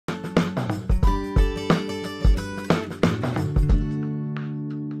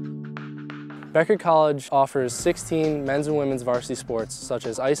Becker College offers 16 men's and women's varsity sports such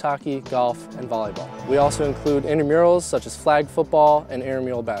as ice hockey, golf, and volleyball. We also include intramurals such as flag football and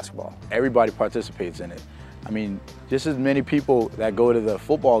intramural basketball. Everybody participates in it. I mean, just as many people that go to the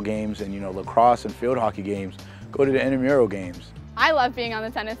football games and lacrosse and field hockey games go to the intramural games. I love being on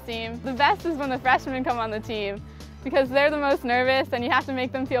the tennis team. The best is when the freshmen come on the team because they're the most nervous and you have to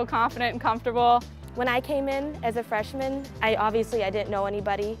make them feel confident and comfortable. When I came in as a freshman, I didn't know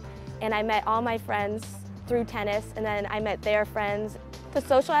anybody, and I met all my friends through tennis, and then I met their friends. The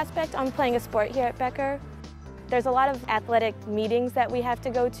social aspect on playing a sport here at Becker, there's a lot of athletic meetings that we have to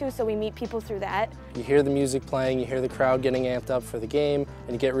go to, so we meet people through that. You hear the music playing, you hear the crowd getting amped up for the game,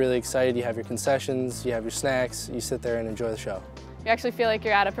 and you get really excited. You have your concessions, you have your snacks, you sit there and enjoy the show. You actually feel like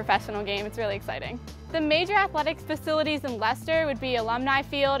you're at a professional game. It's really exciting. The major athletics facilities in Leicester would be Alumni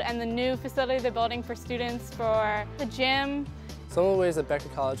Field and the new facility they're building for students for the gym. Some of the ways that Becker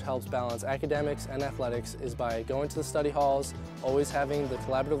College helps balance academics and athletics is by going to the study halls, always having the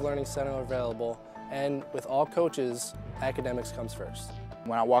Collaborative Learning Center available, and with all coaches, academics comes first.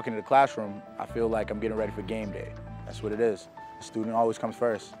 When I walk into the classroom, I feel like I'm getting ready for game day. That's what it is. The student always comes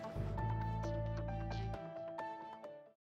first.